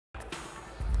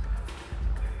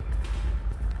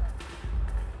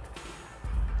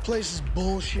Place is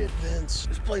bullshit, Vince.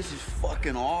 This place is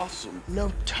fucking awesome.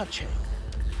 No touching.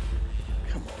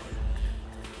 Come on.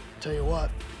 Tell you what,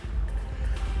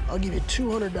 I'll give you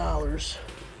 $200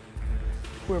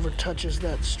 whoever touches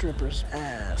that stripper's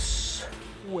ass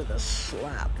with a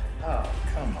slap. Oh,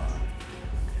 come on.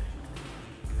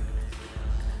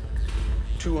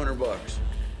 200 bucks.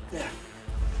 Yeah.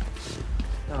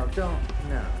 No, don't,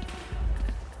 no.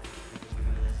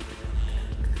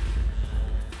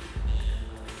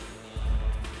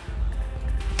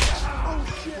 Oh,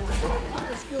 shit.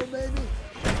 Let's go, baby.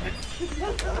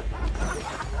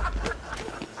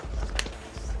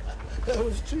 That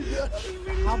was too good.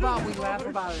 How about we laugh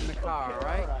about it in the car, all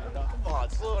right? Come on,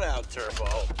 slow down, Turbo.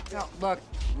 No, look,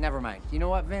 never mind. You know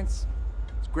what, Vince?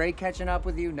 It's great catching up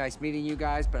with you. Nice meeting you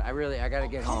guys, but I gotta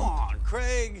get Come home. on,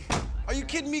 Craig. Are you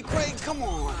kidding me, Craig? Come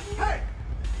on. Hey,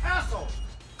 asshole!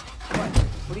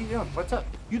 What are you doing? What's up?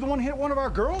 You the one who hit one of our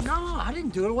girls? No, I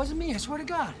didn't do it. It wasn't me. I swear to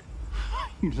God.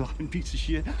 You lying piece of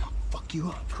shit. I'll fuck you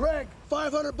up. Craig,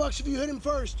 $500 if you hit him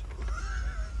first.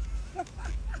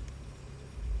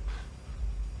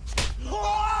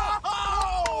 Oh!